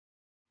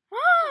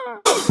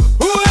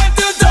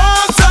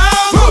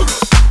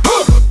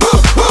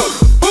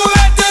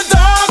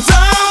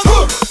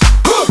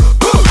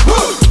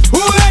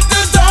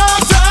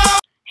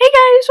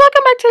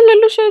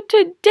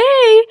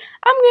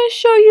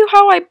show you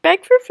how I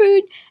beg for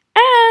food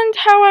and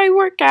how I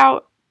work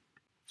out.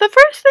 The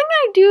first thing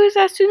I do is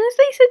as soon as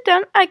they sit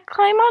down, I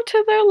climb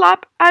onto their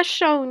lap as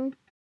shown.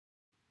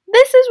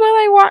 This is what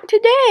I want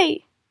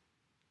today.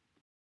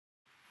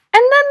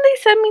 And then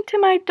they send me to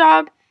my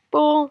dog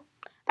bowl.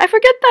 I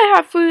forget that I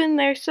have food in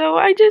there, so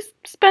I just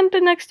spent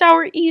the next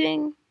hour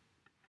eating.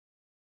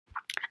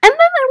 And then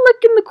I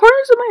look in the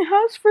corners of my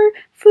house for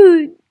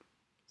food.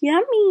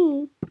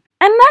 Yummy.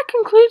 And that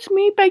concludes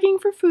me begging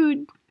for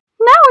food.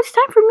 Now it's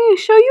time for me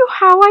to show you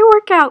how I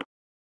work out.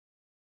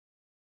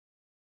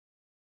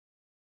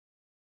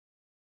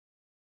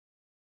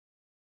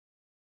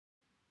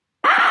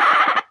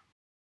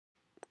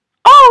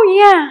 Oh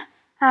yeah,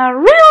 I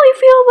really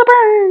feel the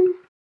burn.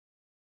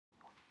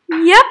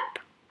 Yep,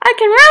 I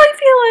can really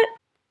feel it.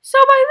 So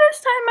by this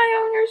time my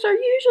owners are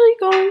usually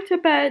going to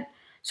bed,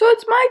 so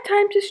it's my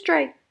time to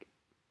strike.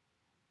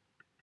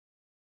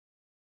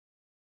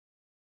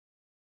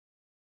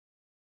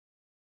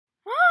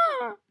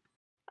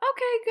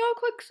 Okay, go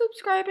click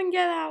subscribe and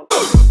get out.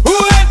 Who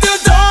let the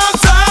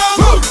dogs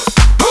out?